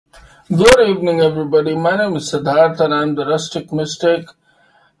Good evening, everybody. My name is Siddharth, and I'm the Rustic Mystic.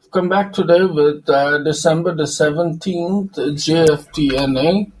 I've come back today with December the 17th,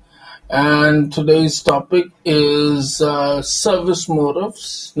 JFTNA, and today's topic is service motive,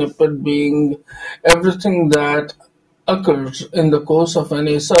 snippet being everything that occurs in the course of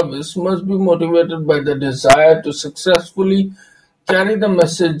any service must be motivated by the desire to successfully carry the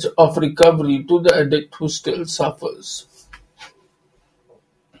message of recovery to the addict who still suffers.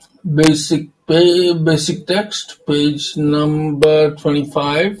 Basic text, page number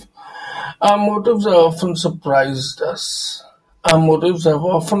 25. Our motives have often surprised us. Our motives have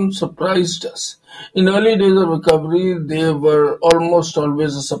often surprised us. In early days of recovery, they were almost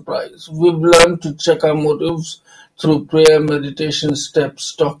always a surprise. We've learned to check our motives through prayer, meditation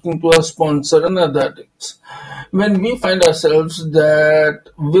steps, talking to our sponsor and other addicts. When we find ourselves that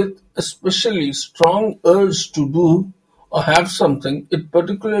with especially strong urge to do or have something, it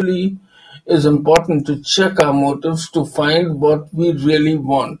particularly is important to check our motives to find what we really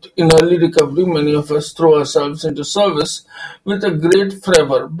want. In early recovery, many of us throw ourselves into service with a great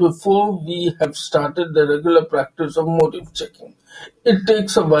fervor before we have started the regular practice of motive checking. It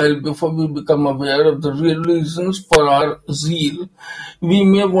takes a while before we become aware of the real reasons for our zeal. We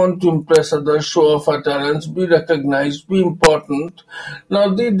may want to impress others, show off our talents, be recognized, be important.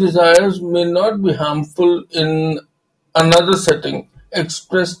 Now, these desires may not be harmful in another setting,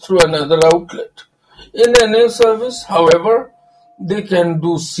 expressed through another outlet. In NA service, however, they can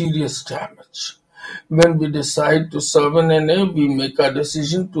do serious damage. When we decide to serve in NA, we make our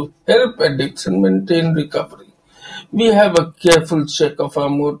decision to help addicts and maintain recovery. We have a careful check of our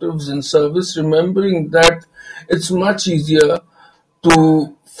motives in service, remembering that it's much easier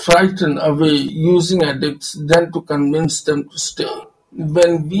to frighten away using addicts than to convince them to stay.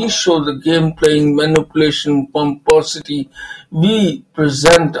 When we show the game playing, manipulation, pomposity, we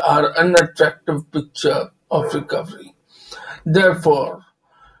present our unattractive picture of recovery. Therefore,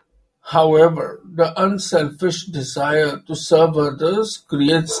 however, the unselfish desire to serve others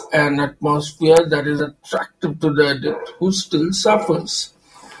creates an atmosphere that is attractive to the addict who still suffers.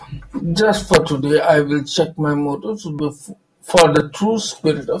 Just for today, I will check my motives for the true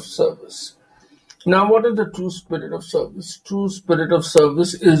spirit of service. Now, what is the true spirit of service? True spirit of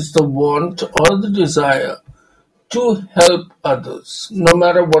service is the want or the desire to help others, no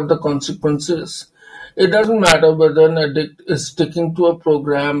matter what the consequence is. It doesn't matter whether an addict is sticking to a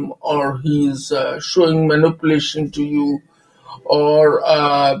program or he's showing manipulation to you or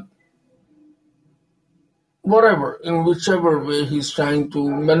whatever, in whichever way he's trying to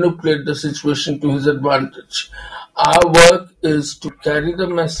manipulate the situation to his advantage. Our work is to carry the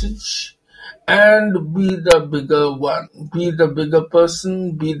message and be the bigger one, be the bigger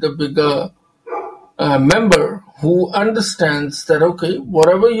person, be the bigger member who understands that, okay,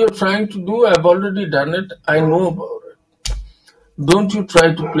 whatever you're trying to do, I've already done it, I know about it. Don't you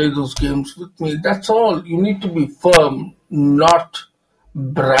try to play those games with me. That's all. You need to be firm, not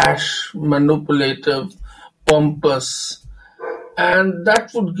brash, manipulative, pompous, and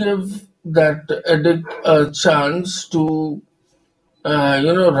that would give that addict a chance to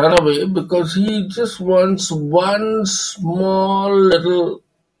run away because he just wants one small little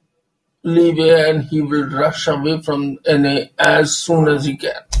leeway and he will rush away from NA as soon as he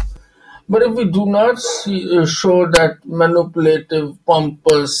can. But if we do not show that manipulative,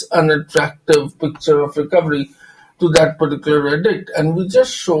 pompous, unattractive picture of recovery to that particular addict, and we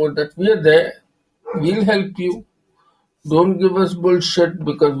just show that we are there, we'll help you. Don't give us bullshit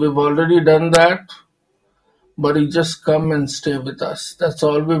because we've already done that. But you just come and stay with us. That's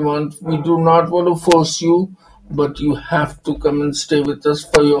all we want. We do not want to force you, but you have to come and stay with us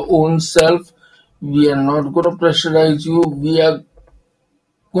for your own self. We are not going to pressurize you. We are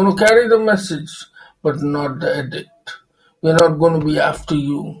going to carry the message, but not the addict. We're not going to be after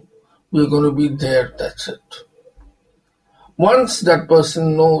you. We're going to be there. That's it. Once that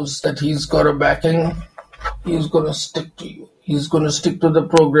person knows that he's got a backing, he's going to stick to you. He's going to stick to the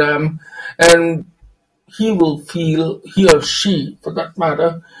program, and he or she, for that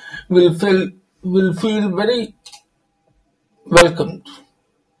matter, will feel very welcomed.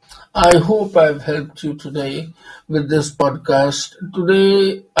 I hope I've helped you today with this podcast.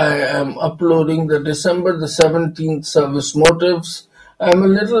 Today I am uploading the December the 17th service motives. I'm a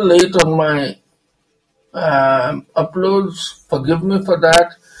little late on my uploads. Forgive me for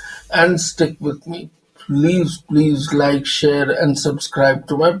that and stick with me. Please like, share and subscribe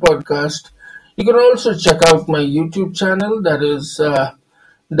to my podcast. You can also check out my YouTube channel, that is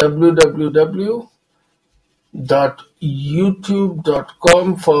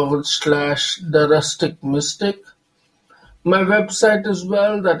www.youtube.com/The Rustic Mystic. My website as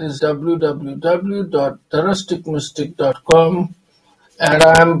well, that is www.therusticmystic.com, and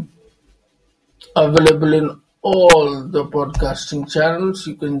I'm available in all the podcasting channels.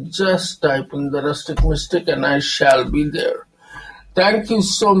 You can just type in The Rustic Mystic and I shall be there. Thank you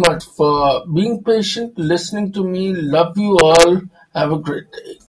so much for being patient, listening to me. Love you all. Have a great day.